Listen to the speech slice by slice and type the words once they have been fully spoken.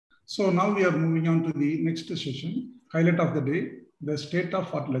So now we are moving on to the next session, highlight of the day, the state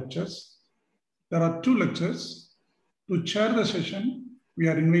of art lectures. There are 2 lectures. To chair the session, we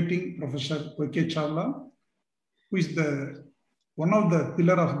are inviting Professor O.K. Chawla, who is one of the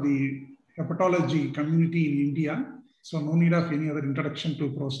pillar of the hepatology community in India. So no need of any other introduction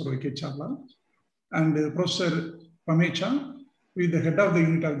to Professor O.K. Chawla. And Professor Pamecha, who is the head of the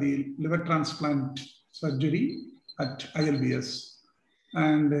unit of the liver transplant surgery at ILBS.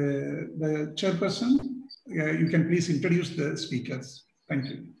 And the chairperson, you can please introduce the speakers. Thank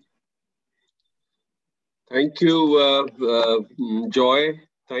you. Thank you, Joy.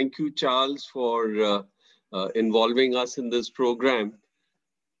 Thank you, Charles, for involving us in this program.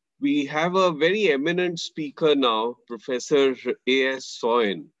 We have a very eminent speaker now, Professor A.S.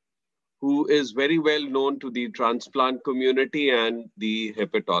 Soin, who is very well known to the transplant community and the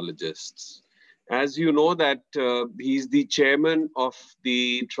hepatologists. As you know that he's the chairman of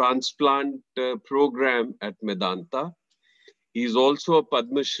the transplant program at Medanta. He's also a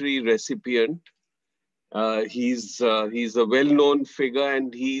Padma Shri recipient. He's a well-known figure,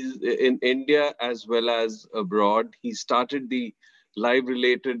 and he's in India as well as abroad. He started the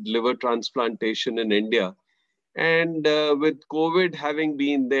live-related liver transplantation in India. And with COVID having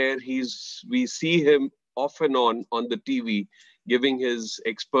been there, we see him off and on the TV giving his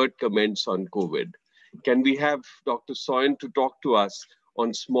expert comments on COVID. Can we have Dr. Soin to talk to us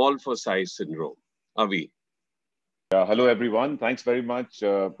on small for size syndrome? Avi. Hello, everyone. Thanks very much,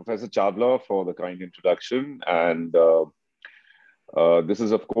 Professor Chawla, for the kind introduction. And this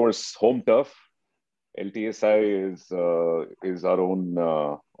is, of course, home turf. LTSI is our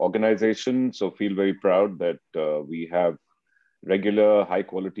own organization, so feel very proud that we have regular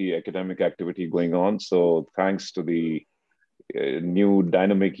high-quality academic activity going on. So thanks to the new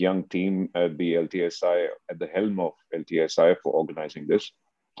dynamic young team at the LTSI, at the helm of LTSI, for organizing this.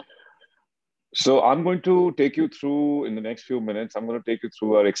 So I'm going to take you through, in the next few minutes, I'm going to take you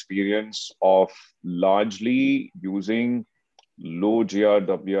through our experience of largely using low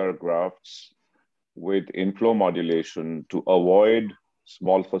GRWR grafts with inflow modulation to avoid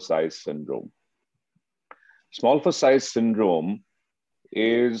small for size syndrome. Small for size syndrome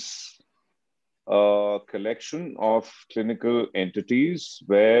is a collection of clinical entities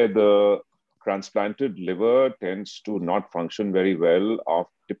where the transplanted liver tends to not function very well,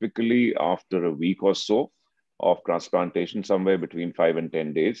 typically after a week or so of transplantation, somewhere between 5 and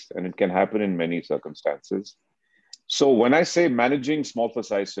 10 days, and it can happen in many circumstances. So when I say managing small for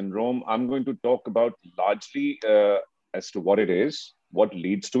size syndrome, I'm going to talk about largely as to what it is, what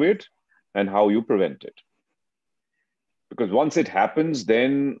leads to it, and how you prevent it. Because once it happens,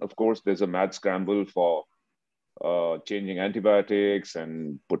 then of course there's a mad scramble for changing antibiotics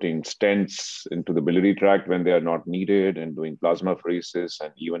and putting stents into the biliary tract when they are not needed, and doing plasmapheresis,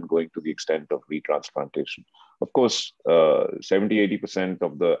 and even going to the extent of retransplantation. Of course, 70–80%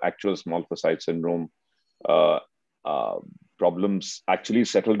 of the actual small for size syndrome problems actually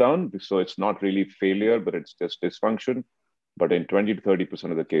settle down. So it's not really failure, but it's just dysfunction. But in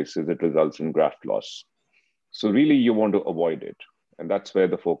 20–30% of the cases, it results in graft loss. So really you want to avoid it. And that's where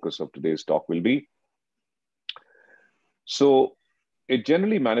the focus of today's talk will be. So it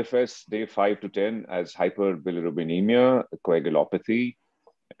generally manifests day 5 to 10 as hyperbilirubinemia, coagulopathy,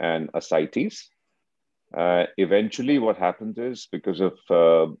 and ascites. Eventually what happens is, because of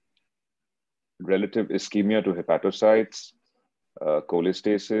relative ischemia to hepatocytes,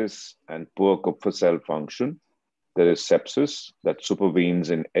 cholestasis, and poor Kupffer cell function, there is sepsis that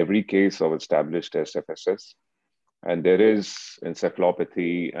supervenes in every case of established SFSS. And there is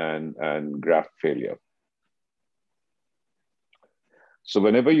encephalopathy and graft failure. So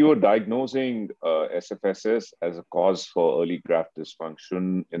whenever you are diagnosing SFSS as a cause for early graft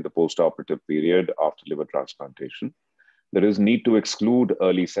dysfunction in the postoperative period after liver transplantation, there is need to exclude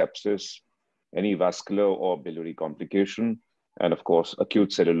early sepsis, any vascular or biliary complication, and of course,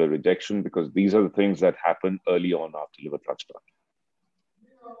 acute cellular rejection, because these are the things that happen early on after liver transplant.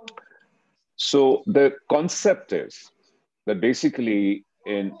 So the concept is that basically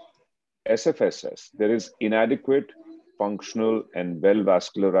in SFSS, there is inadequate functional and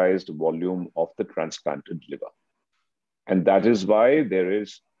well-vascularized volume of the transplanted liver. And that is why there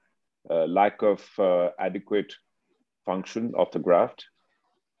is a lack of adequate function of the graft.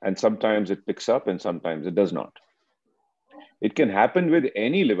 And sometimes it picks up and sometimes it does not. It can happen with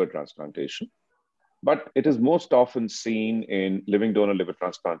any liver transplantation, but it is most often seen in living donor liver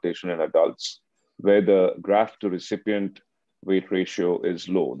transplantation in adults, where the graft to recipient weight ratio is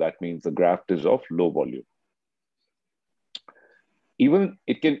low. That means the graft is of low volume.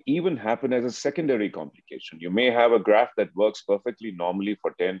 It can even happen as a secondary complication. You may have a graft that works perfectly normally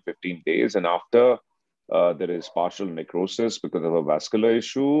for 10, 15 days, and after there is partial necrosis because of a vascular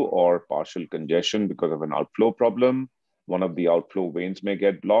issue or partial congestion because of an outflow problem. One of the outflow veins may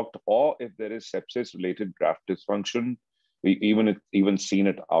get blocked, or if there is sepsis-related graft dysfunction, we even seen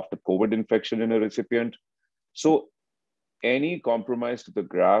it after COVID infection in a recipient. So any compromise to the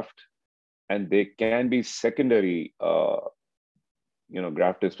graft, and they can be secondary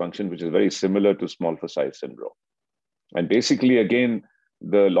graft dysfunction, which is very similar to small foci syndrome. And basically, again,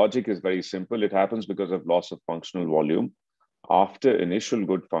 the logic is very simple. It happens because of loss of functional volume after initial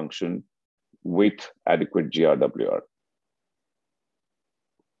good function with adequate GRWR.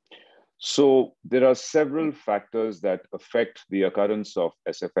 So there are several factors that affect the occurrence of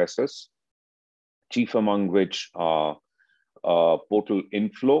SFSS, chief among which are portal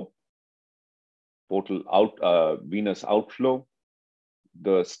inflow, venous outflow,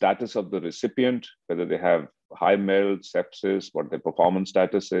 the status of the recipient, whether they have high MELD, sepsis, what their performance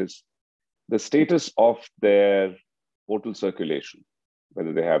status is, the status of their portal circulation,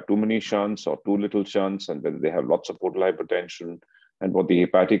 whether they have too many shunts or too little shunts, and whether they have lots of portal hypertension, and what the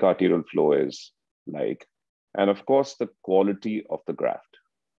hepatic arterial flow is like, and of course, the quality of the graft.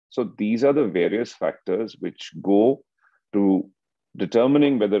 So these are the various factors which go to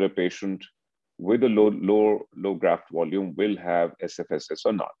determining whether a patient with a low graft volume will have SFSS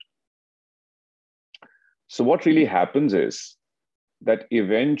or not. So what really happens is that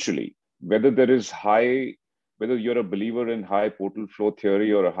eventually, whether you're a believer in high portal flow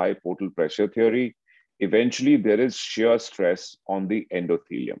theory or a high portal pressure theory, eventually there is shear stress on the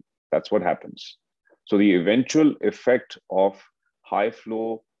endothelium. That's what happens. So the eventual effect of high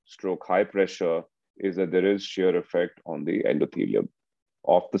flow stroke high pressure is that there is shear effect on the endothelium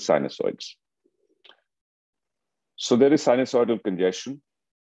of the sinusoids. So there is sinusoidal congestion.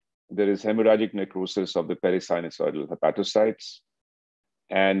 There is hemorrhagic necrosis of the perisinusoidal hepatocytes.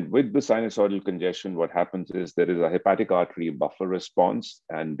 And with the sinusoidal congestion, what happens is there is a hepatic artery buffer response,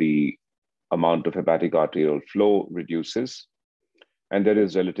 and the amount of hepatic arterial flow reduces, and there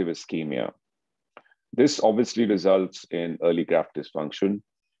is relative ischemia. This obviously results in early graft dysfunction,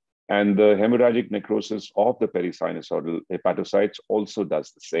 and the hemorrhagic necrosis of the perisinusoidal hepatocytes also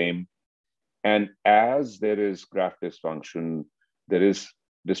does the same. And as there is graft dysfunction, there is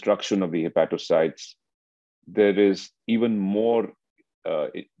destruction of the hepatocytes, there is even more,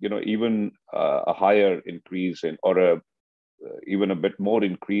 a higher increase in, or even a bit more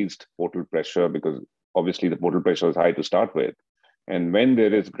increased portal pressure, because obviously the portal pressure is high to start with. And when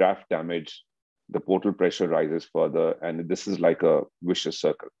there is graft damage, the portal pressure rises further, and this is like a vicious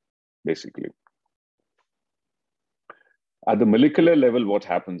circle, basically. At the molecular level, what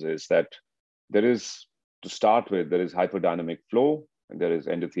happens is that there is, to start with, there is hyperdynamic flow, and there is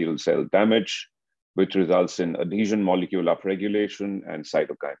endothelial cell damage, which results in adhesion molecule upregulation and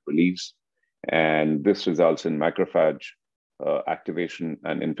cytokine release. And this results in macrophage activation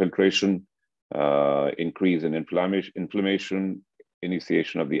and infiltration, increase in inflammation,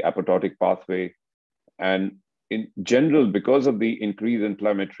 initiation of the apoptotic pathway. And in general, because of the increased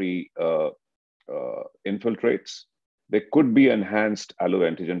inflammatory infiltrates, there could be enhanced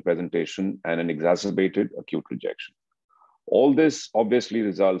alloantigen presentation and an exacerbated acute rejection. All this obviously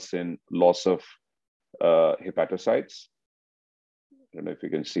results in loss of hepatocytes. I don't know if you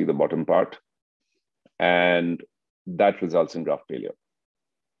can see the bottom part. And that results in graft failure.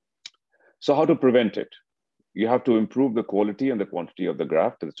 So how to prevent it? You have to improve the quality and the quantity of the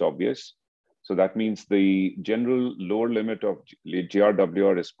graft. It's obvious. So that means the general lower limit of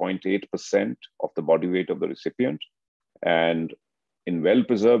GRWR is 0.8% of the body weight of the recipient. And in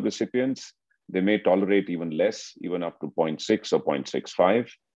well-preserved recipients, they may tolerate even less, even up to 0.6 or 0.65,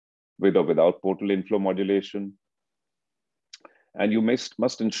 with or without portal inflow modulation. And you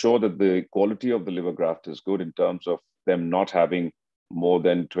must ensure that the quality of the liver graft is good in terms of them not having more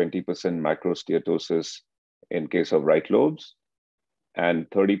than 20% macrosteatosis in case of right lobes, and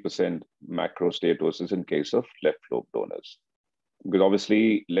 30% macrosteatosis in case of left lobe donors. Because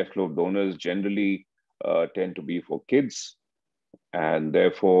obviously left lobe donors generally tend to be for kids, and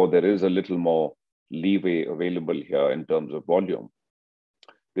therefore there is a little more leeway available here in terms of volume.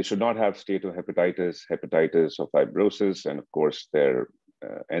 They should not have steatohepatitis, hepatitis, or fibrosis, and of course their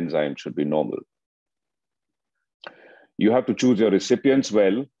enzyme should be normal. You have to choose your recipients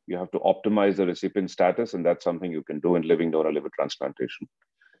well. You have to optimize the recipient status, and that's something you can do in living donor liver transplantation.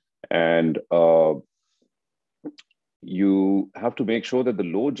 And you have to make sure that the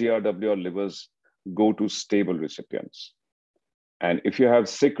low GRWR livers go to stable recipients. And if you have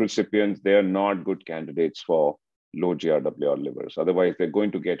sick recipients, they are not good candidates for low GRWR livers. Otherwise, they're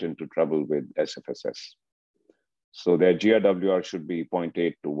going to get into trouble with SFSS. So their GRWR should be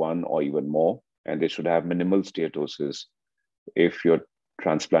 0.8 to 1 or even more, and they should have minimal steatosis if you're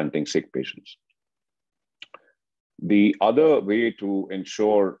transplanting sick patients. The other way to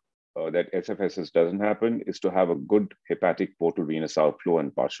ensure that SFSS doesn't happen is to have a good hepatic portal venous outflow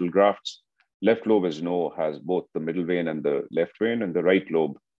and partial grafts. Left lobe, as you know, has both the middle vein and the left vein, and the right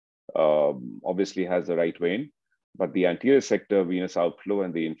lobe obviously has the right vein, but the anterior sector venous outflow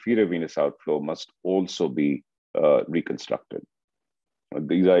and the inferior venous outflow must also be reconstructed.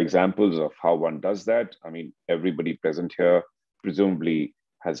 These are examples of how one does that. I mean, everybody present here presumably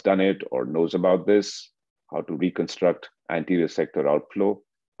has done it or knows about this, how to reconstruct anterior sector outflow.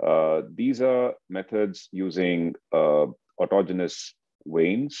 These are methods using autogenous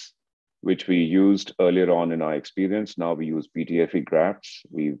veins, which we used earlier on in our experience. Now we use PTFE grafts.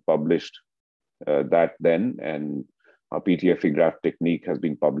 We published that then, and our PTFE graft technique has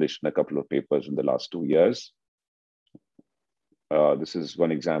been published in a couple of papers in the last 2 years. This is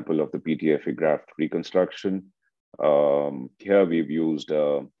one example of the PTFE graft reconstruction. Here we've used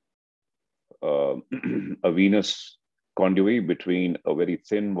a venous conduit between a very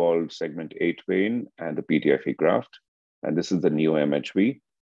thin-walled segment 8 vein and the PTFE graft. And this is the neo-MHV,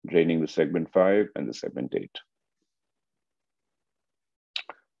 draining the segment 5 and the segment 8.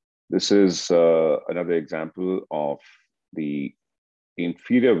 This is another example of the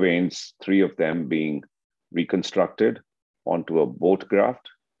inferior veins, 3 of them being reconstructed onto a boat graft.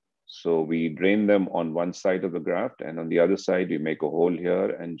 So we drain them on one side of the graft, and on the other side, we make a hole here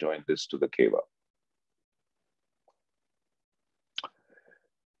and join this to the cava.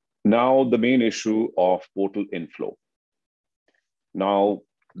 Now, the main issue of portal inflow. Now,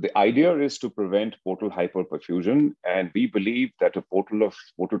 the idea is to prevent portal hyperperfusion, and we believe that a portal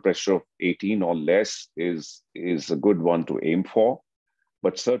pressure of 18 or less is a good one to aim for.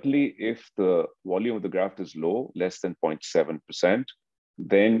 But certainly, if the volume of the graft is low, less than 0.7%,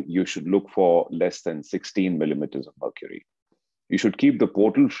 then you should look for less than 16 millimeters of mercury. You should keep the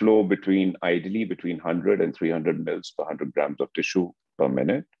portal flow ideally between 100 and 300 mils per 100 grams of tissue per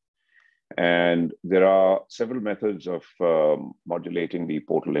minute. And there are several methods of modulating the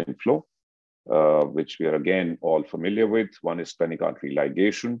portal inflow, which we are again all familiar with. One is splenic artery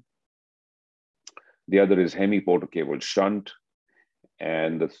ligation. The other is hemiportocaval shunt.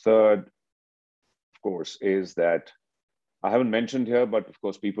 And the third, of course, is that I haven't mentioned here, but of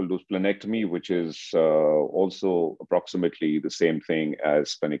course, people do splenectomy, which is also approximately the same thing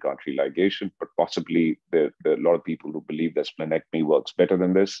as splenic artery ligation, but possibly there are a lot of people who believe that splenectomy works better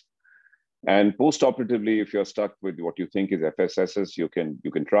than this. And post-operatively, if you're stuck with what you think is FSSS, you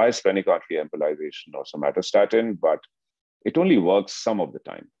can try splenic artery embolization or somatostatin, but it only works some of the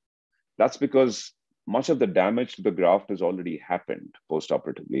time. That's because much of the damage to the graft has already happened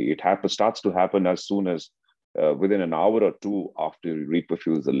post-operatively. It starts to happen as soon as within an hour or two after you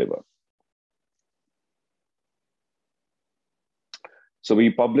reperfuse the liver. So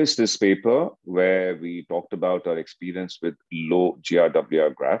we published this paper where we talked about our experience with low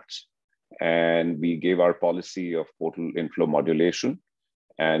GRWR grafts, and we gave our policy of portal inflow modulation.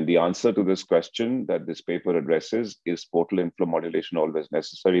 And the answer to this question that this paper addresses is portal inflow modulation always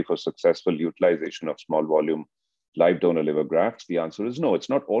necessary for successful utilization of small volume live donor liver grafts? The answer is no, it's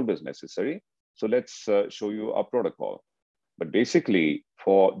not always necessary. So let's show you our protocol. But basically,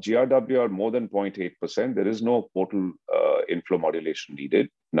 for GRWR more than 0.8%, there is no portal inflow modulation needed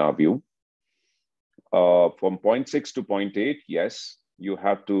in our view. From 0.6 to 0.8, yes, you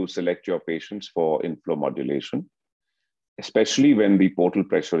have to select your patients for inflow modulation, especially when the portal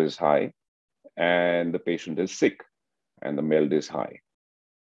pressure is high and the patient is sick and the MELD is high.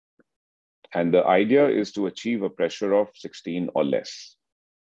 And the idea is to achieve a pressure of 16 or less.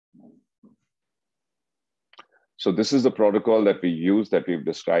 So this is the protocol that we use that we've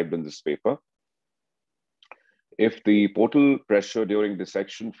described in this paper. If the portal pressure during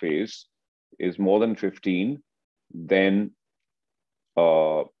dissection phase is more than 15, then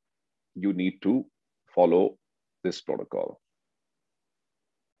you need to follow this protocol.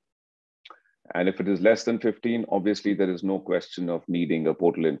 And if it is less than 15, obviously there is no question of needing a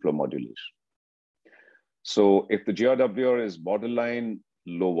portal inflow modulation. So if the GRWR is borderline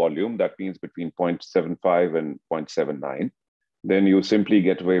low volume, that means between 0.75 and 0.79, then you simply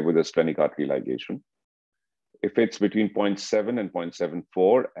get away with a splenic artery ligation. If it's between 0.7 and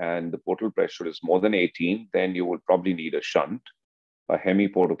 0.74 and the portal pressure is more than 18, then you will probably need a shunt, a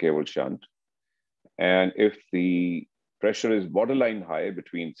hemiportocaval shunt. And if the pressure is borderline high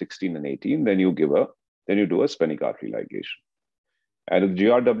between 16 and 18, then you do a splenic artery ligation. And if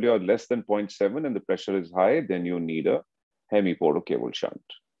GRW are less than 0.7 and the pressure is high, then you need a hemiportocaval shunt.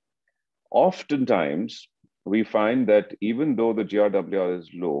 Oftentimes, we find that even though the GRWR is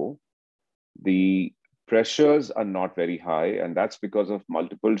low, the pressures are not very high, and that's because of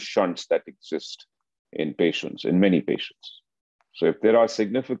multiple shunts that exist in patients, in many patients. So if there are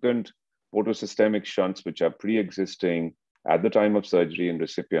significant portosystemic shunts which are pre-existing at the time of surgery in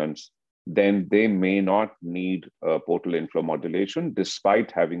recipients, then they may not need portal inflow modulation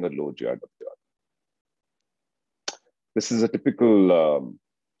despite having a low GRWR. This is a typical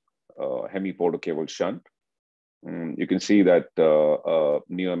hemiportocaval shunt. You can see that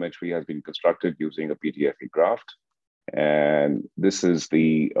neo-Emcure has been constructed using a PTFE graft, and this is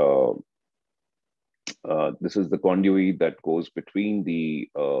the conduit that goes between the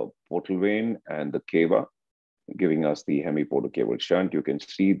portal vein and the cava, giving us the hemiportocaval shunt. You can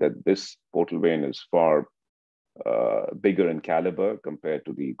see that this portal vein is far bigger in caliber compared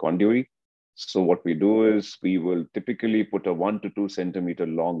to the conduit. So what we do is we will typically put a 1 to 2 centimeter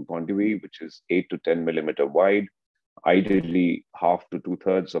long conduit, which is 8 to 10 millimeter wide, ideally half to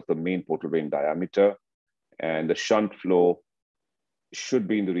 2/3 of the main portal vein diameter. And the shunt flow should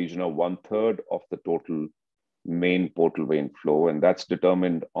be in the region of 1/3 of the total main portal vein flow. And that's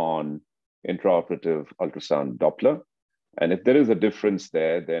determined on intraoperative ultrasound Doppler. And if there is a difference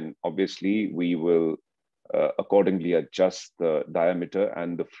there, then obviously we will accordingly adjust the diameter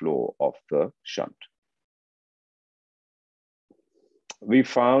and the flow of the shunt. We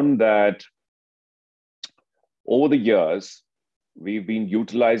found that over the years, we've been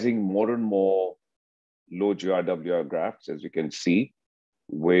utilizing more and more low GRWR grafts, as you can see,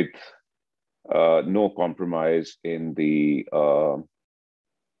 with no compromise in the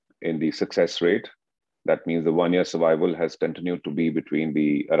success rate. That means the 1-year survival has continued to be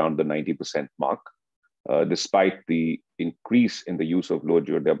around the 90% mark, despite the increase in the use of low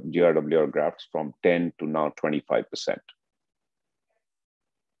GRWR grafts from 10 to now 25%.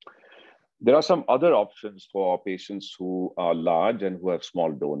 There are some other options for patients who are large and who have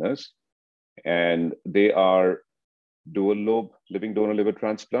small donors, and they are dual lobe living donor liver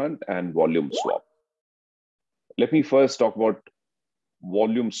transplant and volume swap. Let me first talk about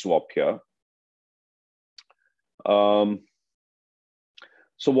volume swap here.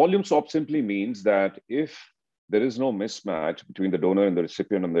 So volume swap simply means that if there is no mismatch between the donor and the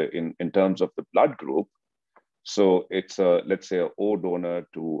recipient in terms of the blood group, so it's let's say an O donor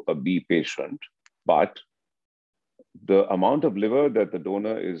to a B patient, but the amount of liver that the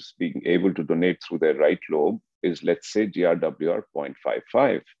donor is being able to donate through their right lobe is, let's say, GRWR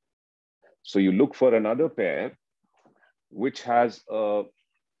 0.55. So you look for another pair which has a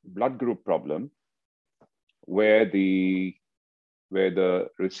blood group problem where the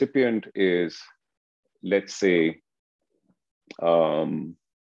recipient is, let's say,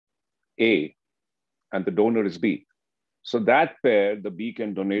 A and the donor is B. So that pair, the B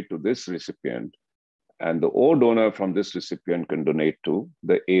can donate to this recipient, and the O donor from this recipient can donate to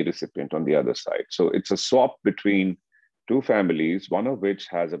the A recipient on the other side. So it's a swap between two families, one of which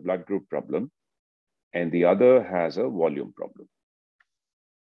has a blood group problem and the other has a volume problem.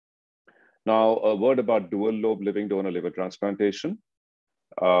 Now, a word about dual lobe living donor liver transplantation.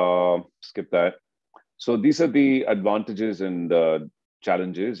 Skip that. So these are the advantages and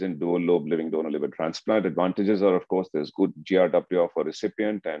challenges in dual lobe living donor liver transplant. Advantages are, of course, there's good GRWR for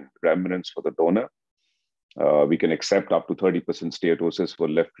recipient and remnants for the donor. We can accept up to 30% steatosis for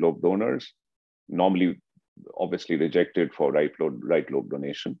left lobe donors, normally obviously rejected for right lobe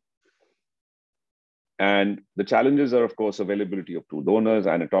donation. And the challenges are, of course, availability of two donors,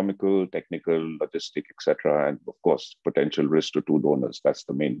 anatomical, technical, logistic, etc., and of course, potential risk to two donors. That's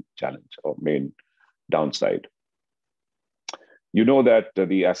the main challenge or main downside. You know that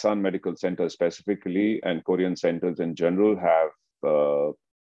the Asan Medical Center specifically and Korean centers in general have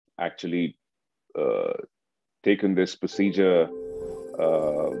actually taken this procedure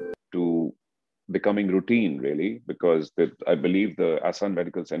to becoming routine, really, because I believe the Asan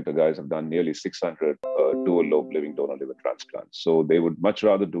Medical Center guys have done nearly 600 dual lobe living donor liver transplants. So they would much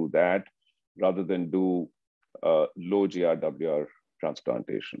rather do that rather than do low GRWR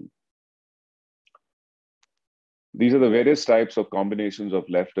transplantation. These are the various types of combinations of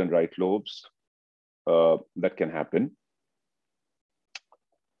left and right lobes that can happen.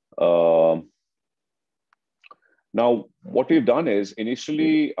 Now, what we've done is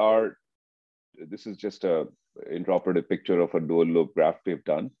initially this is just an intraoperative picture of a dual lobe graft we've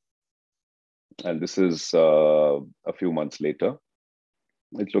done. And this is a few months later.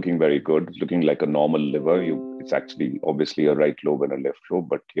 It's looking very good. It's looking like a normal liver. It's actually obviously a right lobe and a left lobe,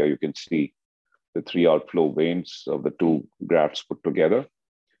 but here you can see the three outflow veins of the two grafts put together.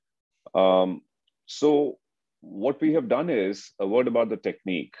 So what we have done is a word about the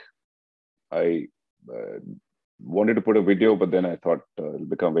technique. I wanted to put a video, but then I thought it'll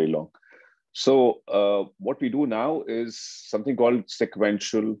become very long. So what we do now is something called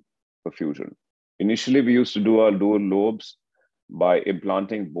sequential perfusion. Initially, we used to do our dual lobes by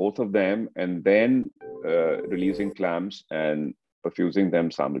implanting both of them and then releasing clamps and perfusing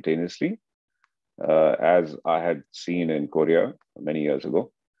them simultaneously, as I had seen in Korea many years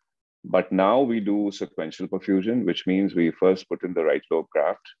ago. But now we do sequential perfusion, which means we first put in the right lobe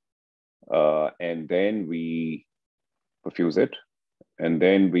graft, and then we perfuse it, and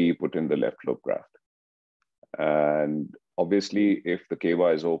then we put in the left lobe graft. And obviously, if the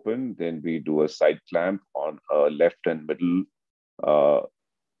KY is open, then we do a side clamp on a left and middle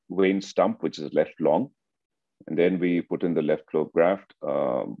vein stump, which is left long. And then we put in the left lobe graft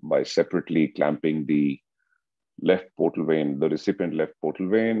by separately clamping the left portal vein, the recipient left portal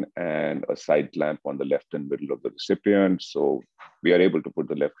vein, and a side clamp on the left and middle of the recipient. So we are able to put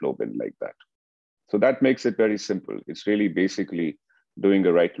the left lobe in like that. So that makes it very simple. It's really basically doing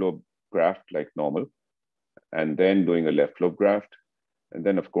a right lobe graft like normal, and then doing a left lobe graft, and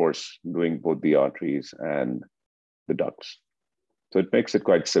then of course doing both the arteries and the ducts. So it makes it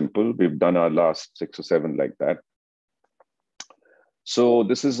quite simple. We've done our last 6 or 7 like that. So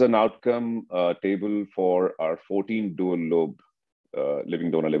this is an outcome table for our 14 dual lobe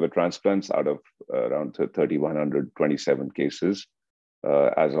living donor liver transplants out of around 3,127 cases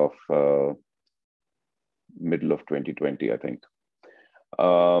as of middle of 2020, I think.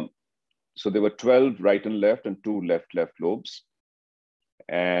 So there were 12 right and left and 2 left lobes.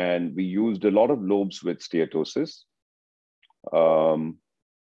 And we used a lot of lobes with steatosis.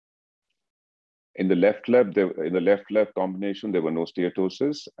 In the left combination, there were no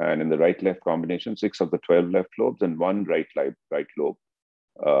steatosis, and in the right-left combination, 6 of the 12 left lobes and 1 right lobe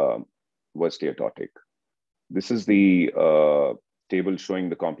was steatotic. This is the table showing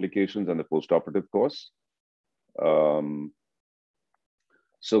the complications and the postoperative course.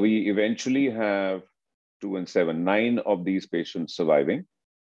 So we eventually have 2 and 7, 9 of these patients surviving,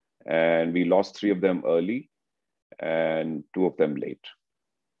 and we lost 3 of them early and 2 of them late.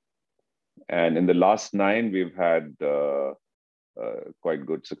 And in the last 9, we've had quite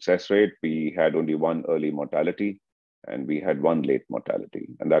good success rate. We had only 1 early mortality, and we had 1 late mortality,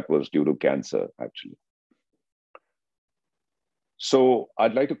 and that was due to cancer, actually. So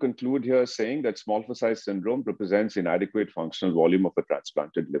I'd like to conclude here saying that small foci syndrome represents inadequate functional volume of a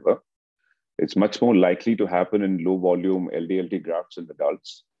transplanted liver. It's much more likely to happen in low volume LDLT grafts in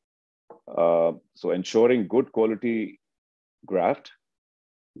adults. So ensuring good quality graft,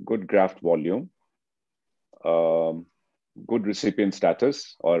 good graft volume, good recipient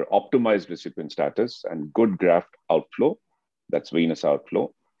status or optimized recipient status, and good graft outflow, that's venous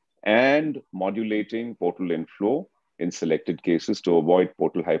outflow, and modulating portal inflow in selected cases to avoid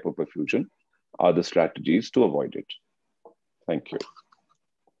portal hyperperfusion are the strategies to avoid it. Thank you.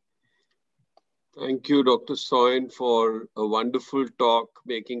 Thank you, Dr. Soin, for a wonderful talk,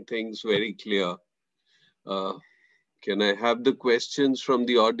 making things very clear. Can I have the questions from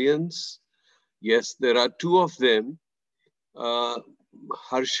the audience? Yes, there are 2 of them.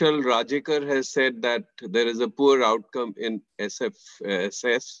 Harshal Rajekar has said that there is a poor outcome in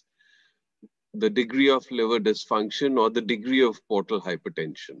SFSS, the degree of liver dysfunction or the degree of portal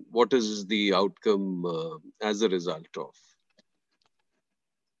hypertension. What is the outcome as a result of?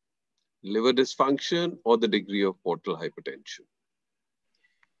 Liver dysfunction or the degree of portal hypertension?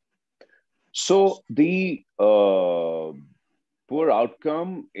 So the poor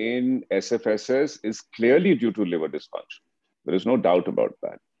outcome in SFSS is clearly due to liver dysfunction. There is no doubt about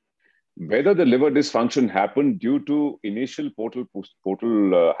that. Whether the liver dysfunction happened due to initial portal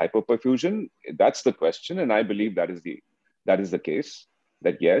hyperperfusion, that's the question. And I believe that is the case,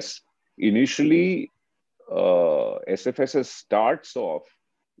 that yes, initially SFSS starts off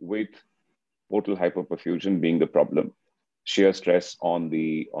with portal hyperperfusion being the problem, shear stress on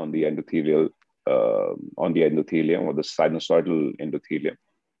the endothelium or the sinusoidal endothelium.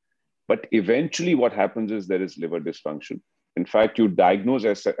 But eventually what happens is there is liver dysfunction. In fact, you diagnose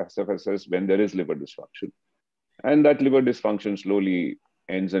SFSS when there is liver dysfunction. And that liver dysfunction slowly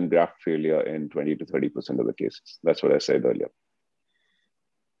ends in graft failure in 20 to 30% of the cases. That's what I said earlier.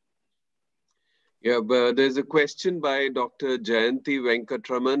 Yeah, but there's a question by Dr. Jayanti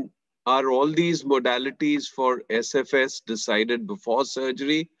Venkatraman. Are all these modalities for SFS decided before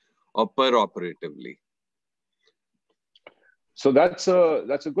surgery or peroperatively? So that's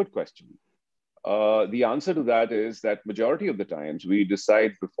a good question. The answer to that is that majority of the times we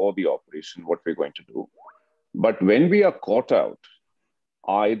decide before the operation what we're going to do. But when we are caught out,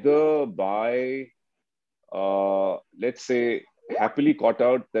 either by, let's say, happily caught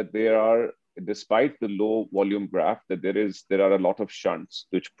out that there are, despite the low volume graft, that there are a lot of shunts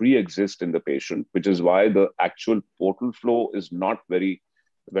which pre-exist in the patient, which is why the actual portal flow is not very,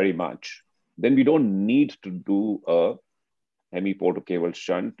 very much. Then we don't need to do a hemiportocaval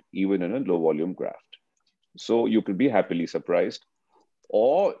shunt even in a low volume graft. So you could be happily surprised,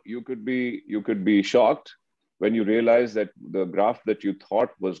 or you could be shocked when you realize that the graft that you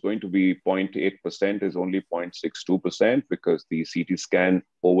thought was going to be 0.8% is only 0.62% because the CT scan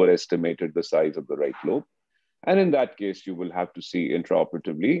overestimated the size of the right lobe. And in that case, you will have to see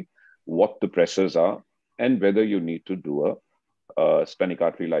intraoperatively what the pressures are and whether you need to do a splenic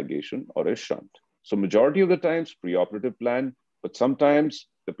artery ligation or a shunt. So majority of the times, preoperative plan, but sometimes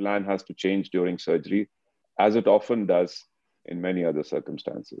the plan has to change during surgery, as it often does in many other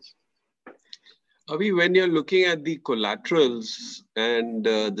circumstances. Avi, when you're looking at the collaterals, and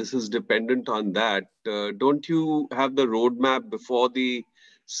this is dependent on that, don't you have the roadmap before the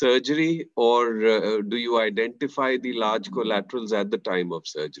surgery, or do you identify the large collaterals at the time of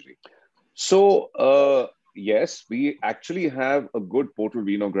surgery? So, yes, we actually have a good portal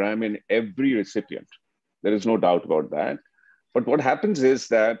venogram in every recipient. There is no doubt about that. But what happens is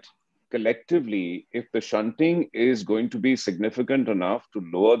that collectively, if the shunting is going to be significant enough to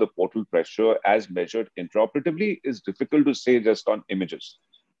lower the portal pressure as measured intraoperatively, is difficult to say just on images.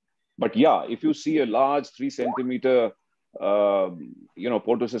 But yeah, if you see a large 3 centimeter,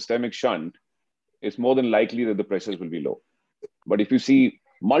 portosystemic shunt, it's more than likely that the pressures will be low. But if you see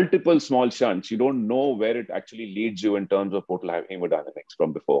multiple small shunts, you don't know where it actually leads you in terms of portal hemodynamics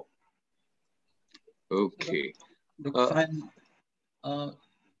from before. Okay. Dr.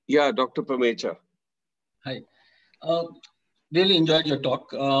 Yeah, Dr. Pamecha. Hi. Really enjoyed your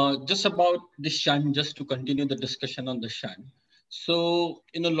talk. Just about the shunt, just to continue the discussion on the shunt. So,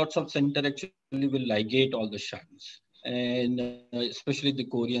 lots of center actually will ligate all the shunts. And especially the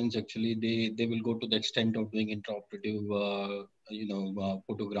Koreans, actually, they will go to the extent of doing intraoperative,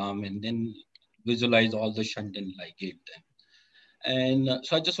 photogram and then visualize all the shunt and ligate them. And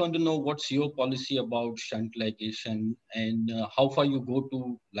so I just want to know what's your policy about shunt ligation and how far you go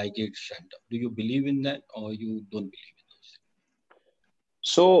to ligate shunt. Do you believe in that or you don't believe in those?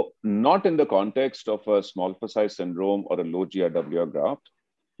 So not in the context of a small size syndrome or a low GRWR graft,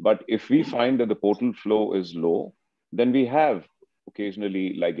 but if we find that the portal flow is low, then we have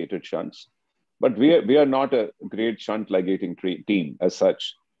occasionally ligated shunts. But we are not a great shunt ligating team as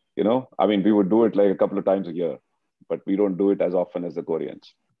such. I mean, we would do it like a couple of times a year, but we don't do it as often as the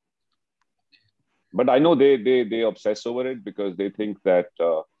Koreans. But I know they obsess over it because they think that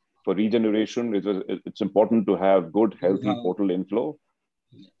for regeneration, it's important to have good, healthy portal inflow.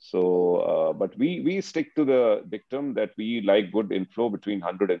 So, but we stick to the dictum that we like good inflow between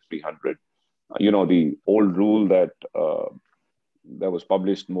 100 and 300. The old rule that was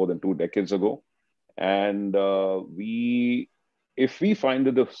published more than 2 decades ago. And if we find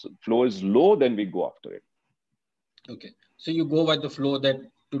that the flow is low, then we go after it. Okay. So you go by the flow that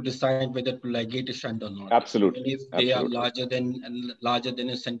to decide whether to ligate a shunt or not. Absolutely. Even if they are larger than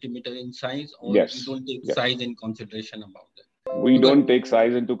a centimeter in size, or yes. you don't take size in consideration about that. We don't take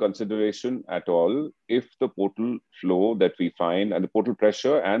size into consideration at all. If the portal flow that we find and the portal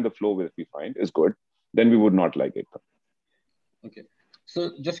pressure and the flow that we find is good, then we would not ligate them. Okay.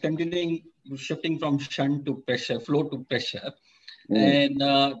 So just continuing, shifting from shunt to pressure, flow to pressure. And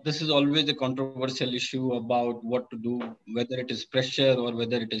this is always a controversial issue about what to do, whether it is pressure or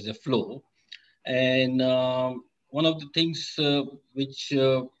whether it is a flow. And one of the things which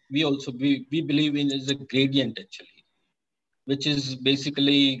we believe in is a gradient actually, which is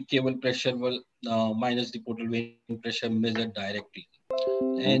basically cable pressure minus the portal vein pressure measured directly.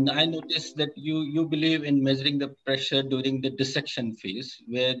 And I noticed that you believe in measuring the pressure during the dissection phase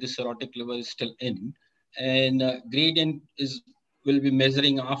where the cirrhotic liver is still in, and gradient will be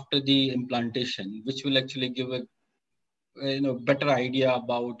measuring after the implantation, which will actually give a better idea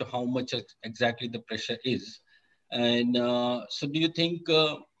about how much exactly the pressure is. And so do you think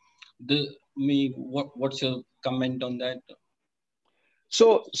what's your comment on that?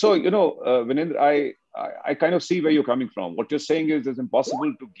 So Vinendra, I kind of see where you're coming from. What you're saying is it's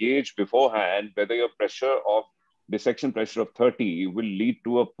impossible to gauge beforehand whether your pressure of dissection pressure of 30 will lead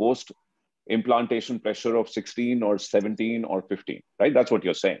to a post implantation pressure of 16 or 17 or 15, right? That's what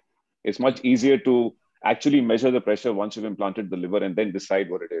you're saying. It's much easier to actually measure the pressure once you've implanted the liver and then decide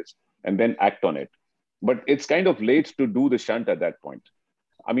what it is and then act on it. But it's kind of late to do the shunt at that point.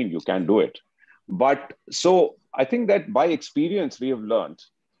 I mean, you can do it, But so I think that by experience, we have learned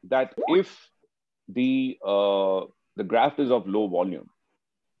that if the graft is of low volume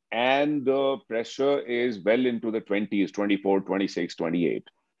and the pressure is well into the 20s, 24, 26, 28,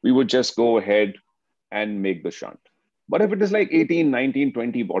 we would just go ahead and make the shunt. But if it is like 18, 19,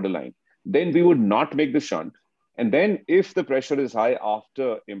 20 borderline, then we would not make the shunt. And then if the pressure is high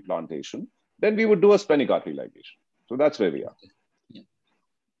after implantation, then we would do a splenic artery ligation. So that's where we are.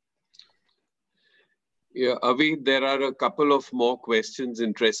 Yeah, Avi, there are a couple of more questions,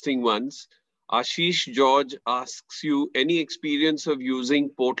 interesting ones. Ashish George asks you, any experience of using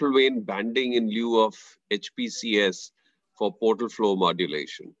portal vein banding in lieu of HPCS for portal flow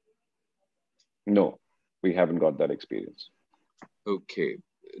modulation? No, we haven't got that experience. Okay.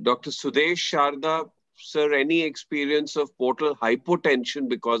 Dr. Sudesh Sharda, sir, any experience of portal hypotension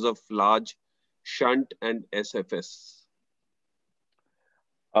because of large shunt and SFS?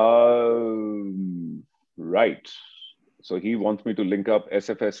 Right. So he wants me to link up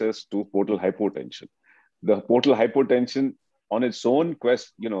SFSS to portal hypotension. The portal hypotension on its own,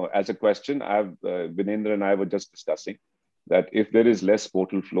 as a question, Vinendra and I were just discussing that if there is less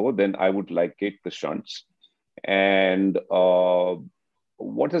portal flow, then I would ligate the shunts. And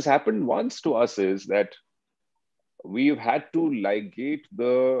what has happened once to us is that we've had to ligate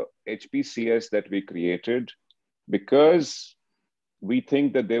the HPCS that we created because we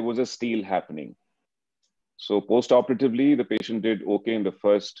think that there was a steal happening. So post-operatively, the patient did okay in the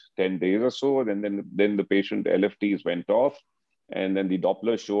first 10 days or so. Then the patient LFTs went off, and then the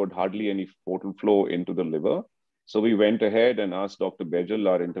Doppler showed hardly any portal flow into the liver. So we went ahead and asked Dr. Bejal,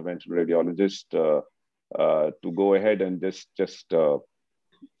 our interventional radiologist, to go ahead and just block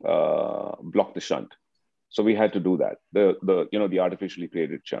the shunt. So we had to do that, the artificially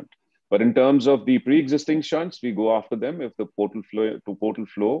created shunt. But in terms of the pre-existing shunts, we go after them if the portal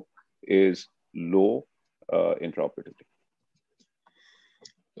flow is low intraoperatively.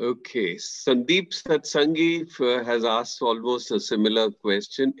 Okay, Sandeep Satsangi has asked almost a similar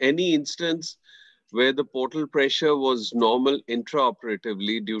question. Any instance where the portal pressure was normal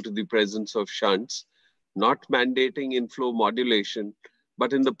intraoperatively due to the presence of shunts, not mandating inflow modulation,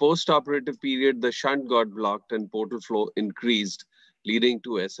 but in the post-operative period, the shunt got blocked and portal flow increased, leading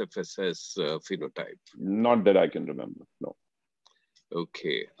to SFSS phenotype? Not that I can remember, no.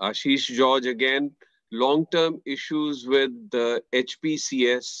 Okay, Ashish George again. Long-term issues with the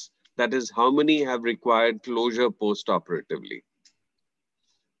HPCS, that is, how many have required closure post-operatively?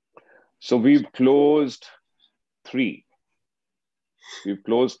 So we've closed 3. We've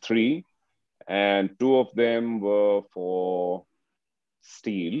closed 3, and 2 of them were for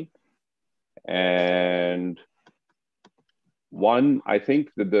steel. And one, I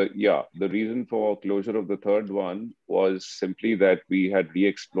think that the reason for closure of the third one was simply that we had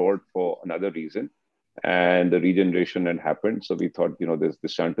re-explored for another reason. And the regeneration had happened. So we thought, the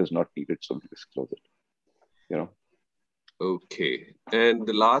shunt is not needed, so we just close it, Okay. And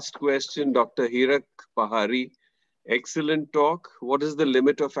the last question, Dr. Hirak Pahari, excellent talk. What is the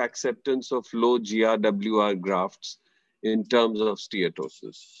limit of acceptance of low GRWR grafts in terms of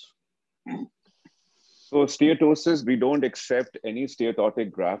steatosis? So steatosis, we don't accept any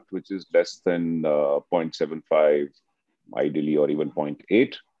steatotic graft, which is less than 0.75, ideally, or even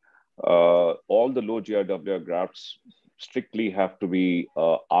 0.8. All the low GRWR grafts strictly have to be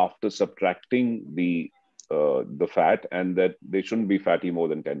after subtracting the fat, and that they shouldn't be fatty more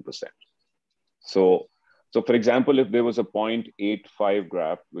than 10%. So for example, if there was a 0.85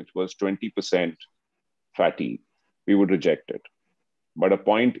 graft, which was 20% fatty, we would reject it. But a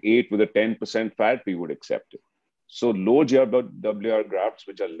 0.8 with a 10% fat, we would accept it. So low GRWR grafts,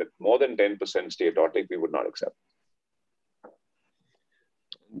 which are more than 10% steatotic, we would not accept.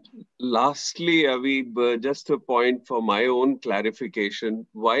 Lastly, Avi, just a point for my own clarification.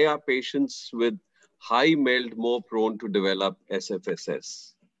 Why are patients with high MELD more prone to develop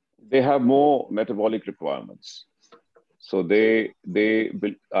SFSS? They have more metabolic requirements. So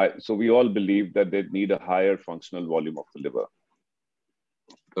so we all believe that they need a higher functional volume of the liver.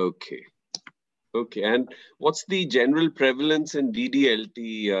 Okay. Okay. And what's the general prevalence in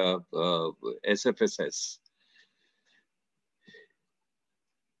DDLT SFSS?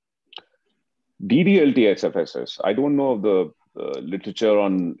 DDLT SFSS, I don't know of the literature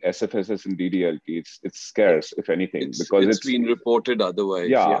on SFSS and DDLT. It's scarce, if anything, because it's been reported otherwise.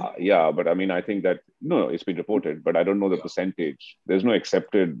 Yeah. But I mean, I think that, no, it's been reported, but I don't know the percentage. There's no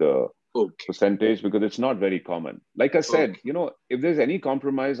accepted percentage because it's not very common. Like I said, if there's any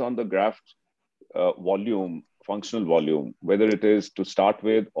compromise on the graft volume, functional volume, whether it is to start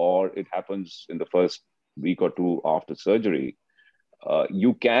with or it happens in the first week or 2 after surgery,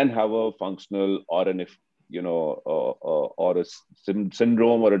 you can have a functional or an, or a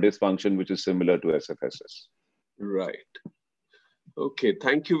syndrome or a dysfunction which is similar to SFSS. Right. Okay.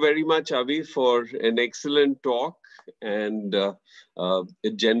 Thank you very much, Avi, for an excellent talk. And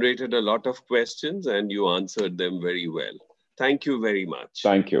it generated a lot of questions and you answered them very well. Thank you very much.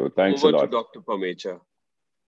 Thank you. Thanks Over a lot. to Dr. Pamecha.